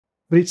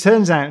But it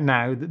turns out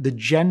now that the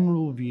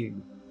general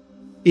view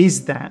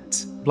is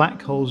that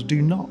black holes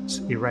do not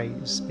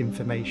erase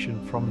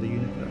information from the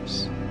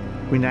universe.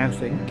 We now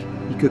think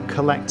you could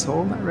collect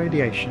all that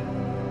radiation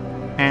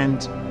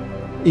and,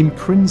 in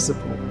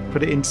principle,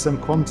 put it into some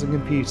quantum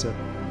computer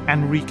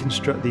and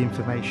reconstruct the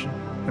information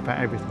about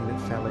everything that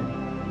fell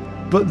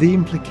in. But the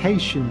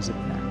implications of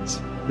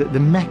that the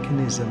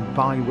mechanism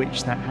by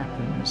which that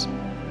happens,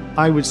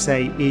 I would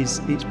say it's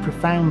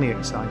profoundly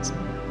exciting,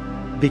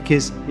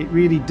 because it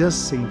really does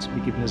seem to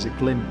be giving us a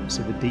glimpse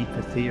of a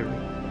deeper theory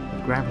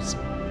of gravity.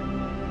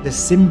 The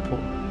simple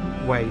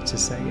way to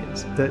say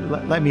it,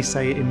 let me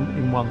say it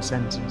in one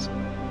sentence,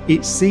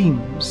 it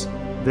seems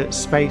that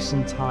space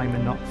and time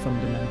are not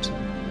fundamental.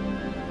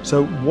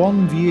 So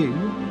one view,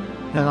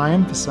 and I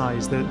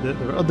emphasise that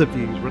there are other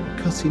views, we're at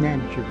the cutting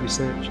edge of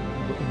researching,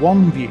 but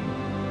one view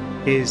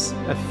is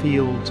a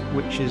field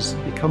which has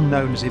become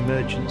known as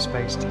emergent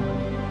space-time.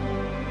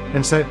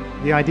 And so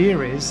the idea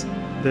is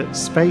that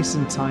space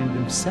and time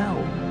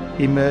themselves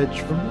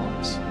emerge from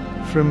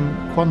what?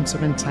 From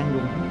quantum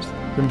entanglement,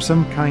 from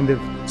some kind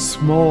of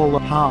smaller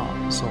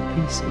parts or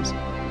pieces.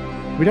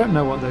 We don't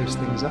know what those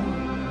things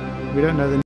are. We don't know the